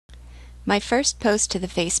My first post to the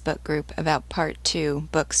Facebook group about Part 2,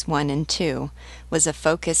 Books 1 and 2, was a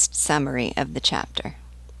focused summary of the chapter.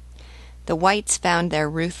 The Whites found their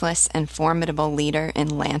ruthless and formidable leader in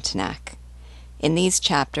Lantenac. In these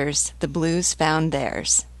chapters, the Blues found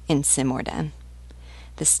theirs in Simordan.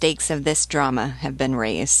 The stakes of this drama have been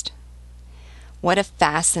raised. What a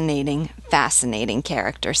fascinating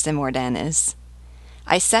character Simordan is.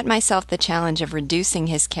 I set myself the challenge of reducing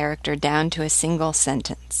his character down to a single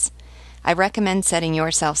sentence. I recommend setting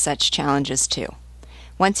yourself such challenges too.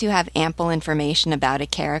 Once you have ample information about a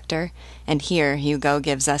character, and here Hugo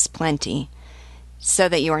gives us plenty, so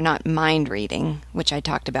that you are not mind reading, which I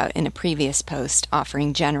talked about in a previous post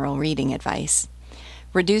offering general reading advice.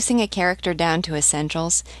 Reducing a character down to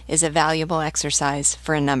essentials is a valuable exercise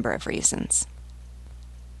for a number of reasons.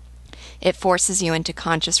 It forces you into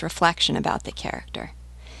conscious reflection about the character.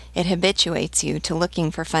 It habituates you to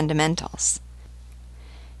looking for fundamentals.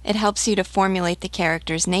 It helps you to formulate the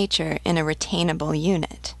character's nature in a retainable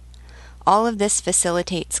unit. All of this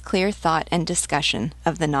facilitates clear thought and discussion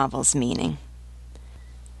of the novel's meaning.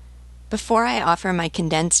 Before I offer my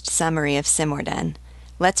condensed summary of Simordan,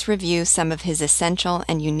 let's review some of his essential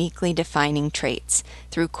and uniquely defining traits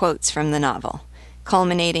through quotes from the novel,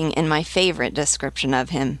 culminating in my favorite description of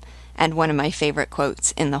him and one of my favorite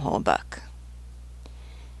quotes in the whole book.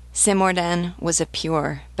 Simordan was a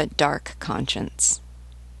pure but dark conscience.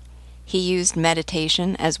 He used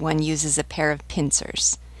meditation as one uses a pair of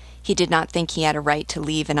pincers. He did not think he had a right to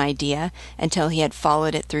leave an idea until he had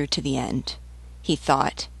followed it through to the end. He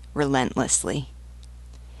thought relentlessly.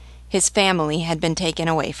 His family had been taken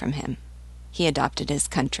away from him. He adopted his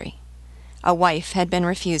country. A wife had been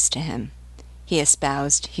refused to him. He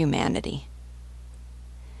espoused humanity.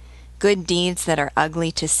 Good deeds that are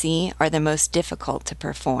ugly to see are the most difficult to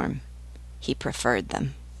perform. He preferred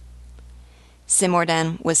them.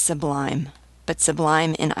 Simordan was sublime, but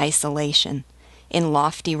sublime in isolation, in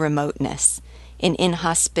lofty remoteness, in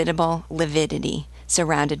inhospitable lividity,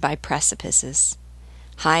 surrounded by precipices.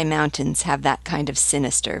 High mountains have that kind of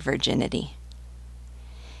sinister virginity.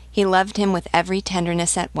 He loved him with every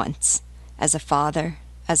tenderness at once, as a father,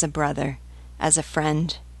 as a brother, as a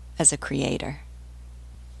friend, as a creator.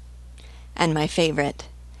 And my favorite,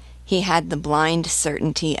 he had the blind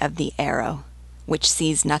certainty of the arrow, which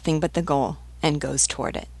sees nothing but the goal and goes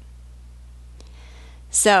toward it.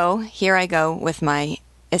 So, here I go with my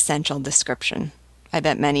essential description. I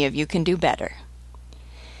bet many of you can do better.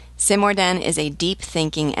 Simordan is a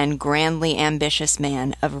deep-thinking and grandly ambitious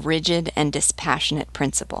man of rigid and dispassionate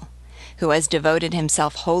principle, who has devoted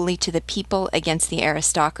himself wholly to the people against the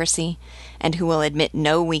aristocracy, and who will admit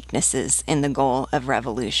no weaknesses in the goal of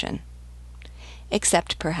revolution.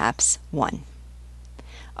 Except perhaps one.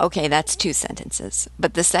 Okay, that's 2 sentences,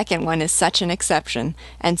 but the second one is such an exception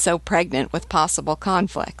and so pregnant with possible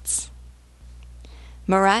conflicts.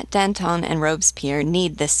 Marat, Danton, and Robespierre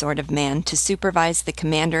need this sort of man to supervise the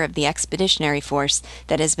commander of the expeditionary force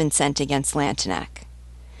that has been sent against Lantenac.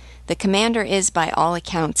 The commander is, by all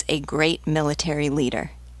accounts, a great military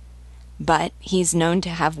leader. But he's known to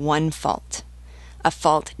have one fault, a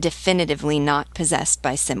fault definitively not possessed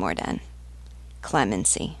by Simordan: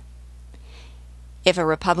 clemency. If a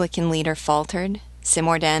Republican leader faltered,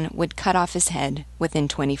 Simordan would cut off his head within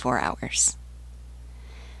 24 hours.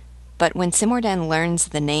 But when Simordan learns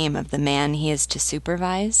the name of the man he is to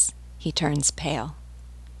supervise, he turns pale.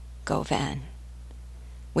 Gauvin.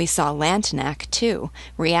 We saw Lantenac, too,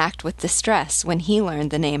 react with distress when he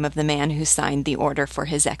learned the name of the man who signed the order for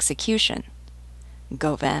his execution.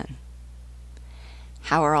 Gauvin.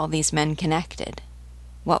 How are all these men connected?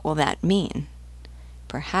 What will that mean?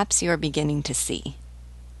 Perhaps you are beginning to see.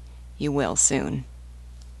 You will soon.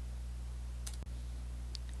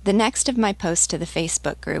 The next of my posts to the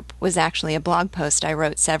Facebook group was actually a blog post I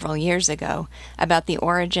wrote several years ago about the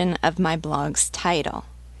origin of my blog's title,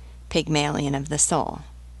 Pygmalion of the Soul.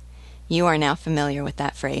 You are now familiar with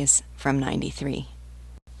that phrase from '93.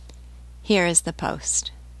 Here is the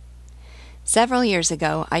post. Several years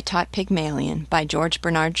ago, I taught Pygmalion by George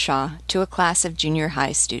Bernard Shaw to a class of junior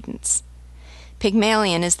high students.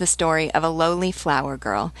 Pygmalion is the story of a lowly flower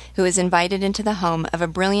girl who is invited into the home of a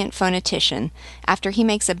brilliant phonetician after he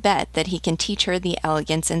makes a bet that he can teach her the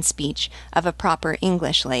elegance and speech of a proper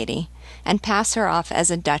English lady and pass her off as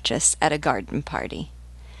a duchess at a garden party.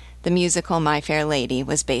 The musical My Fair Lady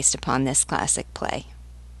was based upon this classic play.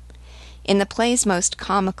 In the play's most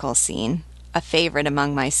comical scene, a favorite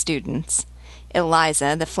among my students,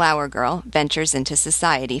 Eliza, the flower girl, ventures into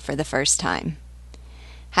society for the first time.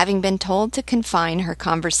 Having been told to confine her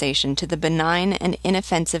conversation to the benign and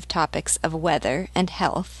inoffensive topics of weather and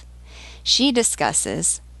health, she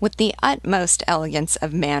discusses with the utmost elegance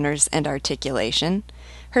of manners and articulation,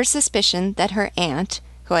 her suspicion that her aunt,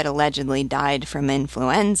 who had allegedly died from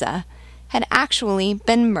influenza, had actually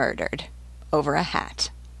been murdered over a hat.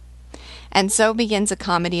 And so begins a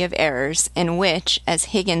comedy of errors in which, as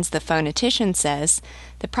Higgins the phonetician says,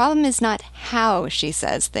 the problem is not how she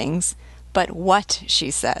says things, but what she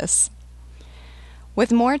says.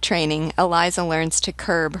 With more training, Eliza learns to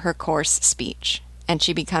curb her coarse speech, and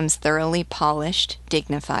she becomes thoroughly polished,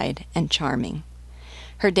 dignified, and charming.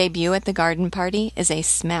 Her debut at the garden party is a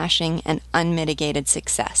smashing and unmitigated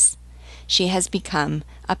success. She has become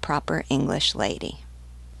a proper English lady.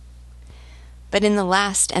 But in the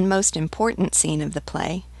last and most important scene of the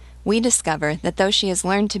play, we discover that though she has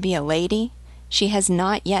learned to be a lady, she has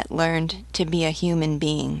not yet learned to be a human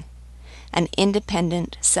being, an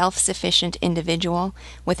independent, self-sufficient individual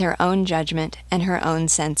with her own judgment and her own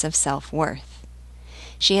sense of self-worth.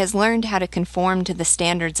 She has learned how to conform to the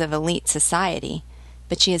standards of elite society,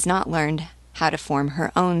 but she has not learned how to form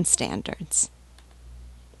her own standards.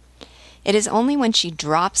 It is only when she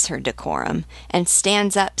drops her decorum and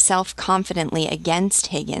stands up self-confidently against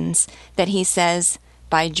Higgins that he says,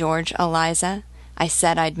 "By George, Eliza, I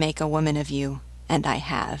said I'd make a woman of you, and I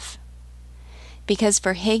have." Because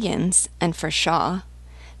for Higgins and for Shaw,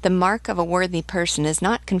 the mark of a worthy person is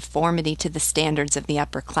not conformity to the standards of the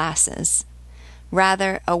upper classes.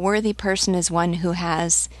 Rather, a worthy person is one who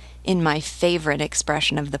has, in my favorite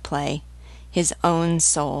expression of the play, his own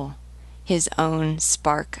soul, his own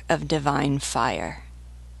spark of divine fire.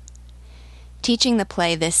 Teaching the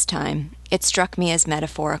play this time, it struck me as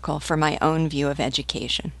metaphorical for my own view of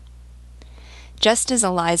education. Just as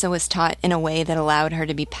Eliza was taught in a way that allowed her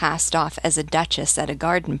to be passed off as a duchess at a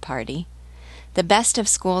garden party, the best of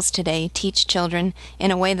schools today teach children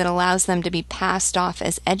in a way that allows them to be passed off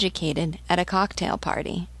as educated at a cocktail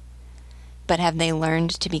party. But have they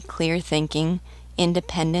learned to be clear-thinking,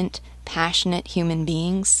 independent, passionate human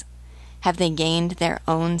beings? Have they gained their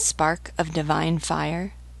own spark of divine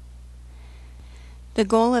fire? The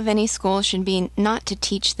goal of any school should be not to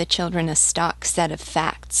teach the children a stock set of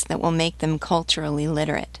facts that will make them culturally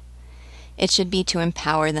literate. It should be to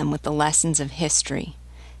empower them with the lessons of history,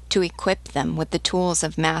 to equip them with the tools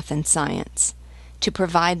of math and science, to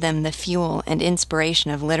provide them the fuel and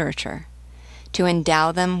inspiration of literature, to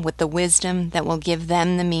endow them with the wisdom that will give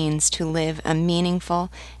them the means to live a meaningful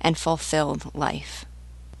and fulfilled life.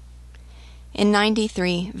 In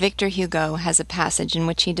 93, Victor Hugo has a passage in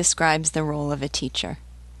which he describes the role of a teacher.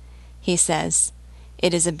 He says,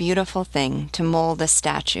 "It is a beautiful thing to mold a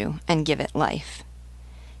statue and give it life.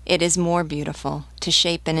 It is more beautiful to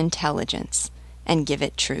shape an intelligence and give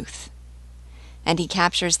it truth." And he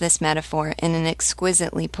captures this metaphor in an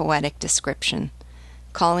exquisitely poetic description,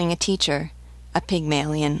 calling a teacher a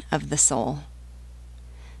Pygmalion of the soul.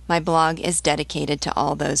 My blog is dedicated to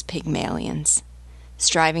all those Pygmalions,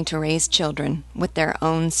 striving to raise children with their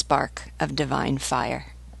own spark of divine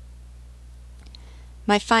fire.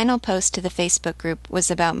 My final post to the Facebook group was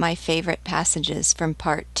about my favorite passages from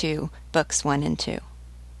Part 2, Books 1 and 2.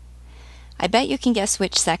 I bet you can guess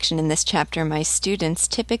which section in this chapter my students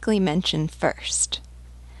typically mention first.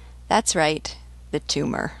 That's right, the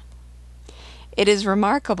tumor. It is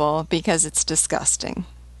remarkable because it's disgusting,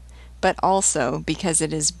 but also because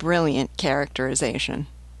it is brilliant characterization.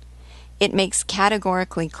 It makes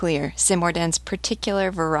categorically clear Simordan's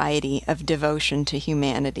particular variety of devotion to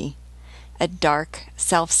humanity, a dark,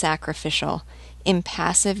 self-sacrificial,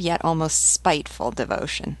 impassive yet almost spiteful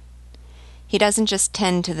devotion. He doesn't just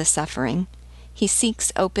tend to the suffering, he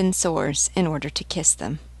seeks open sores in order to kiss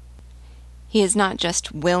them. He is not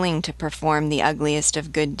just willing to perform the ugliest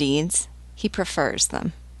of good deeds, he prefers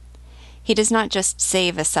them. He does not just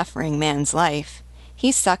save a suffering man's life,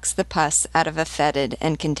 he sucks the pus out of a fetid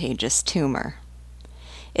and contagious tumor.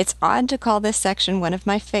 It's odd to call this section one of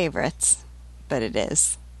my favorites, but it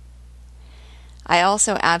is. I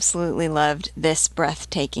also absolutely loved this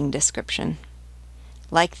breathtaking description.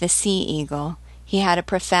 Like the sea eagle, he had a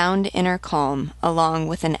profound inner calm along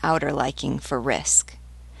with an outer liking for risk.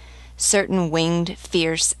 Certain winged,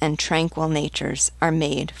 fierce, and tranquil natures are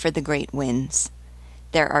made for the great winds.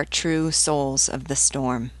 There are true souls of the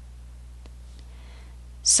storm.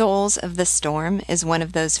 Souls of the storm is one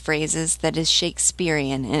of those phrases that is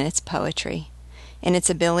Shakespearean in its poetry, in its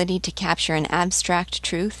ability to capture an abstract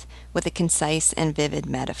truth with a concise and vivid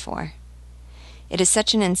metaphor. It is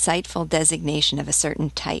such an insightful designation of a certain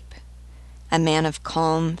type, a man of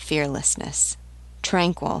calm fearlessness,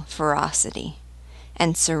 tranquil ferocity,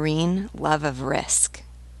 and serene love of risk.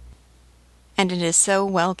 And it is so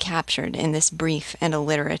well captured in this brief and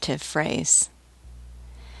alliterative phrase.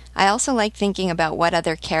 I also like thinking about what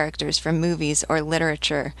other characters from movies or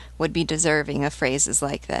literature would be deserving of phrases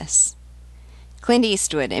like this. Clint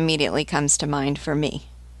Eastwood immediately comes to mind for me.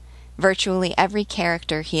 Virtually every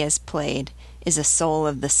character he has played is a soul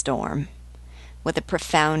of the storm, with a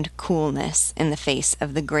profound coolness in the face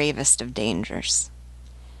of the gravest of dangers.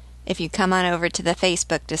 If you come on over to the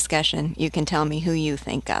Facebook discussion, you can tell me who you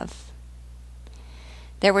think of.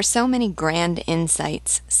 There were so many grand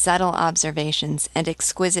insights, subtle observations, and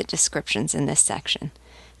exquisite descriptions in this section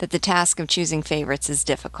that the task of choosing favorites is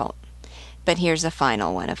difficult. But here's a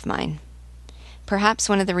final one of mine. Perhaps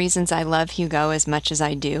one of the reasons I love Hugo as much as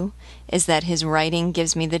I do is that his writing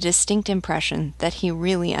gives me the distinct impression that he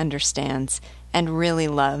really understands and really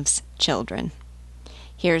loves children.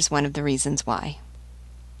 Here's one of the reasons why.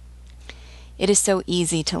 It is so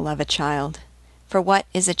easy to love a child. For what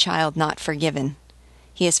is a child not forgiven?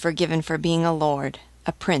 He is forgiven for being a lord,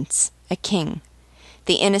 a prince, a king.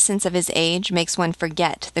 The innocence of his age makes one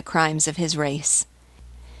forget the crimes of his race.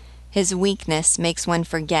 His weakness makes one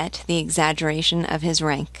forget the exaggeration of his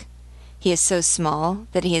rank. He is so small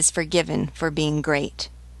that he is forgiven for being great.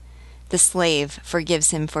 The slave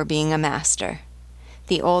forgives him for being a master.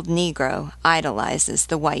 The old Negro idolizes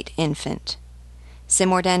the white infant.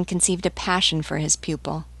 Simordan conceived a passion for his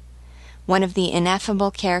pupil. One of the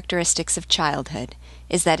ineffable characteristics of childhood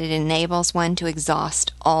is that it enables one to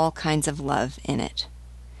exhaust all kinds of love in it.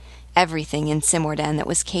 Everything in Simordan that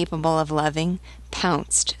was capable of loving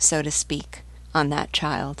pounced, so to speak, on that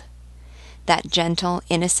child. That gentle,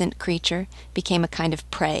 innocent creature became a kind of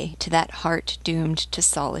prey to that heart doomed to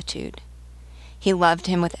solitude. He loved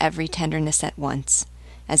him with every tenderness at once,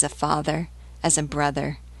 as a father, as a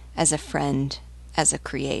brother, as a friend, as a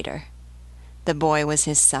creator. The boy was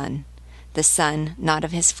his son, the son not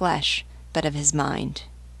of his flesh, but of his mind.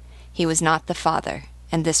 He was not the father,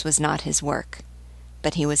 and this was not his work,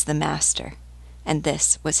 but he was the master, and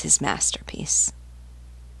this was his masterpiece.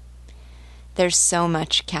 There's so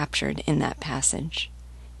much captured in that passage,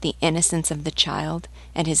 the innocence of the child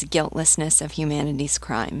and his guiltlessness of humanity's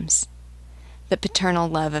crimes, the paternal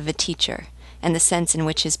love of a teacher and the sense in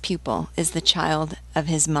which his pupil is the child of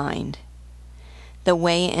his mind, the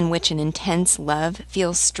way in which an intense love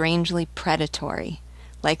feels strangely predatory,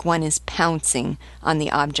 like one is pouncing on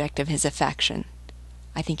the object of his affection.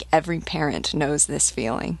 I think every parent knows this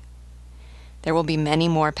feeling. There will be many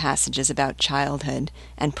more passages about childhood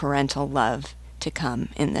and parental love to come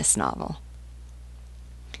in this novel.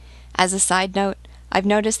 As a side note, I've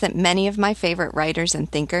noticed that many of my favorite writers and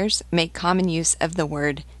thinkers make common use of the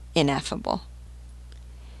word ineffable.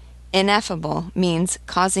 Ineffable means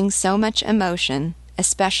causing so much emotion,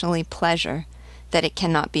 especially pleasure, that it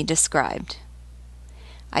cannot be described.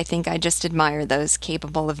 I think I just admire those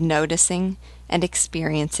capable of noticing and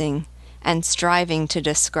experiencing and striving to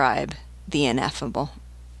describe the ineffable.